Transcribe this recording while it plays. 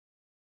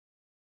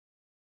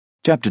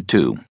Chapter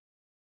 2.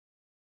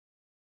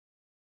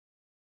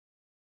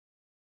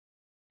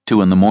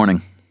 2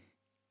 a.m.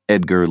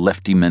 Edgar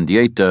Lefty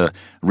Mendoza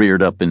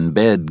reared up in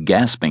bed,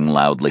 gasping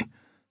loudly.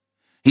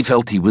 He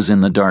felt he was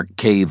in the dark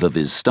cave of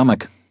his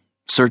stomach,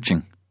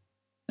 searching,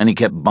 and he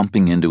kept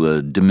bumping into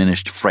a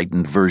diminished,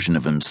 frightened version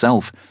of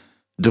himself,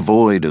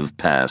 devoid of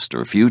past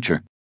or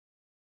future.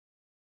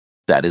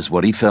 That is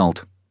what he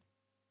felt.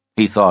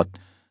 He thought,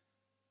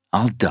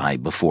 I'll die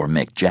before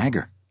Mick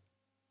Jagger.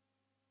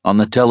 On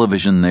the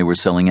television, they were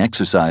selling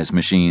exercise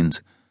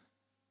machines.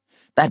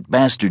 That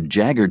bastard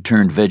Jagger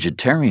turned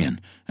vegetarian,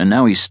 and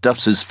now he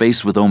stuffs his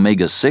face with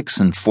omega-6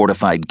 and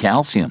fortified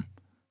calcium.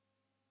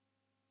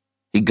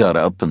 He got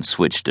up and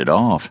switched it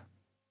off.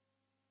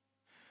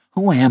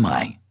 Who am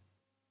I?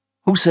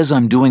 Who says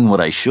I'm doing what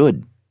I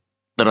should?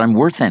 That I'm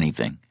worth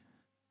anything?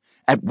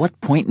 At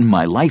what point in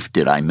my life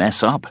did I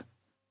mess up?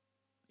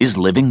 Is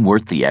living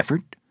worth the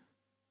effort?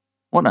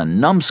 What a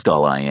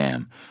numbskull I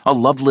am, a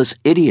loveless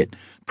idiot,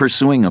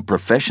 pursuing a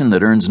profession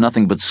that earns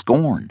nothing but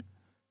scorn.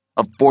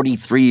 A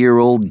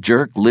 43-year-old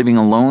jerk living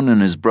alone in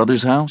his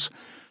brother's house,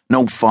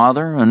 no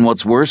father, and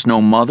what's worse,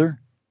 no mother.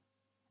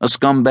 A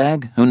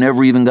scumbag who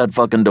never even got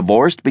fucking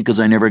divorced because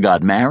I never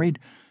got married,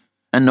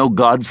 and no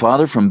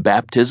godfather from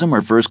baptism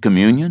or first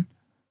communion.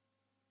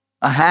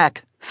 A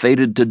hack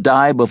fated to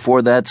die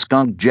before that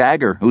skunk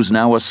Jagger, who's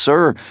now a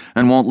sir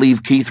and won't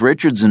leave Keith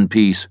Richards in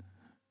peace.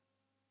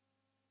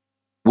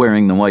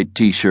 Wearing the white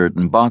t-shirt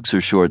and boxer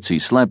shorts he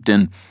slept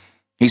in,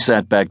 he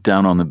sat back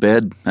down on the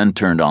bed and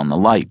turned on the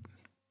light.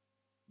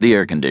 The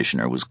air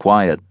conditioner was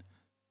quiet.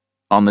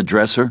 On the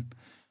dresser,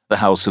 The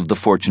House of the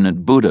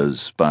Fortunate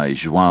Buddhas by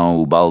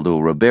João Ubaldo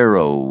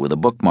Ribeiro with a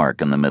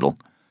bookmark in the middle.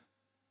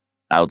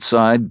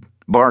 Outside,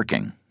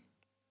 barking.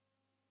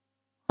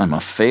 I'm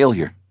a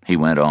failure, he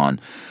went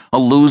on, a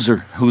loser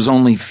whose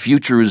only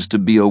future is to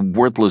be a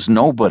worthless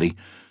nobody,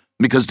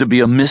 because to be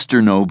a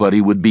Mr.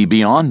 Nobody would be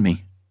beyond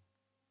me.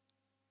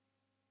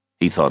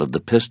 He thought of the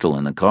pistol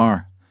in the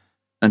car,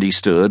 and he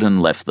stood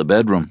and left the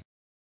bedroom.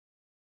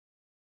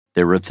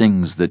 There are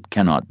things that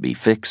cannot be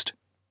fixed.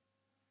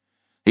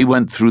 He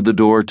went through the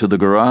door to the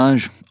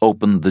garage,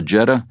 opened the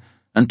Jetta,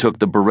 and took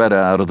the Beretta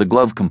out of the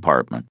glove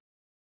compartment.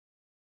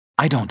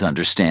 I don't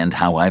understand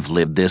how I've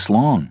lived this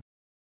long.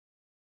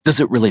 Does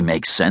it really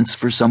make sense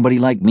for somebody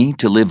like me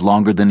to live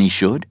longer than he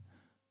should?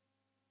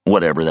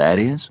 Whatever that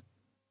is.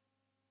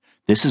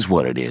 This is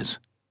what it is.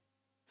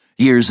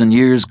 Years and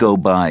years go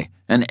by,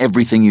 and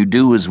everything you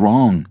do is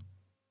wrong.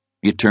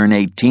 You turn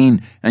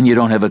 18, and you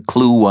don't have a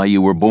clue why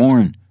you were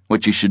born,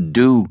 what you should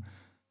do,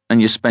 and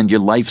you spend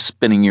your life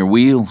spinning your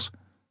wheels.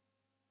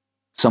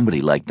 Somebody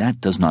like that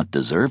does not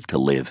deserve to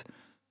live.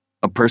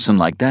 A person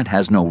like that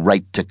has no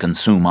right to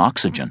consume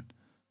oxygen.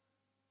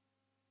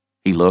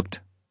 He looked,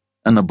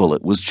 and the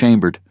bullet was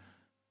chambered.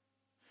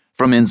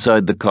 From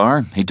inside the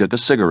car, he took a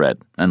cigarette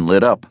and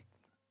lit up.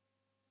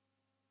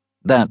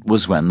 That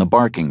was when the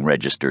barking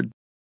registered.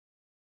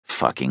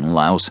 Fucking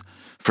louse.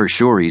 For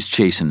sure he's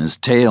chasing his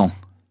tail.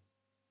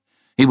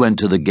 He went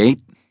to the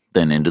gate,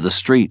 then into the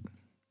street.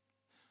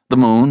 The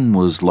moon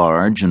was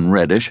large and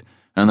reddish,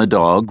 and the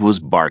dog was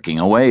barking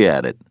away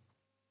at it.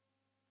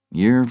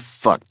 You're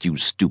fucked, you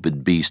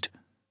stupid beast.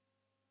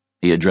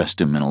 He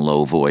addressed him in a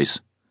low voice.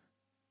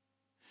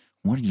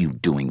 What are you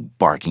doing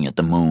barking at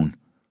the moon?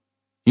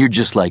 You're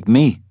just like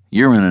me.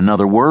 You're in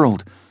another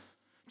world.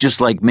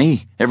 Just like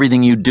me,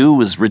 everything you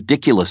do is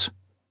ridiculous.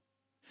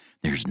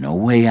 There's no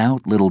way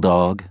out, little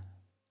dog.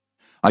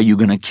 Are you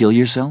going to kill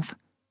yourself?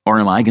 Or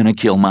am I going to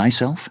kill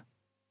myself?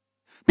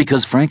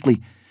 Because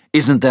frankly,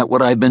 isn't that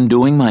what I've been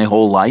doing my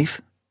whole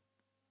life?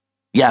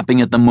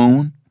 Yapping at the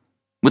moon?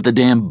 With the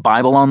damn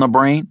Bible on the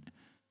brain?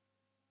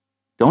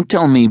 Don't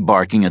tell me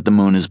barking at the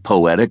moon is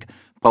poetic.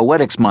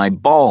 Poetic's my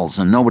balls,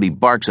 and nobody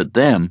barks at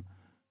them.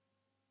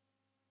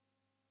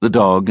 The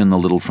dog in the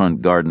little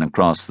front garden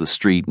across the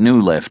street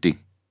knew Lefty.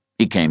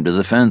 He came to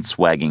the fence,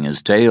 wagging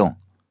his tail.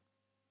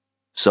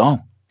 So,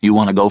 you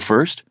want to go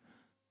first?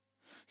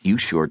 You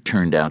sure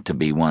turned out to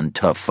be one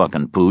tough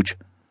fucking pooch.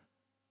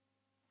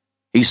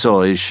 He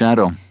saw his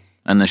shadow,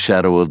 and the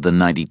shadow of the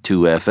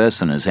 92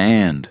 FS in his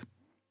hand.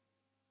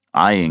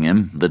 Eyeing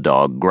him, the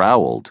dog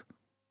growled.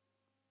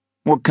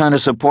 What kind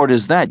of support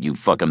is that, you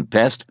fucking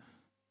pest?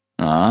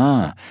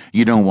 Ah,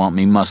 you don't want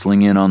me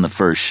muscling in on the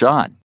first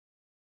shot.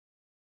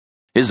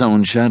 His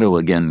own shadow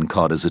again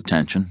caught his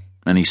attention,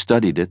 and he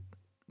studied it,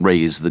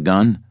 raised the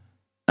gun,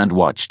 and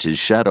watched his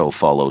shadow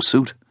follow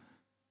suit.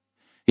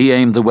 He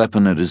aimed the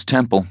weapon at his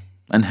temple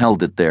and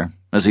held it there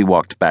as he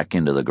walked back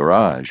into the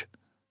garage.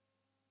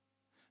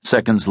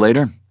 Seconds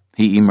later,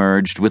 he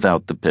emerged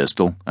without the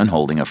pistol and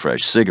holding a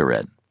fresh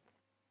cigarette.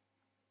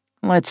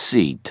 Let's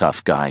see,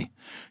 tough guy,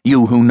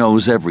 you who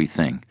knows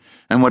everything,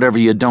 and whatever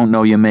you don't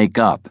know you make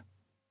up.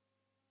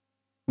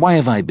 Why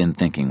have I been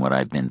thinking what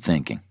I've been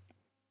thinking?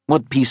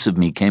 What piece of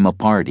me came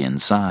apart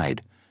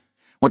inside?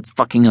 What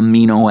fucking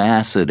amino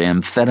acid,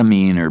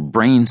 amphetamine, or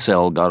brain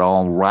cell got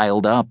all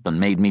riled up and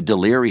made me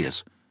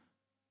delirious?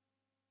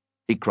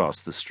 He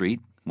crossed the street,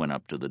 went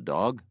up to the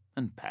dog,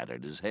 and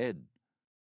patted his head.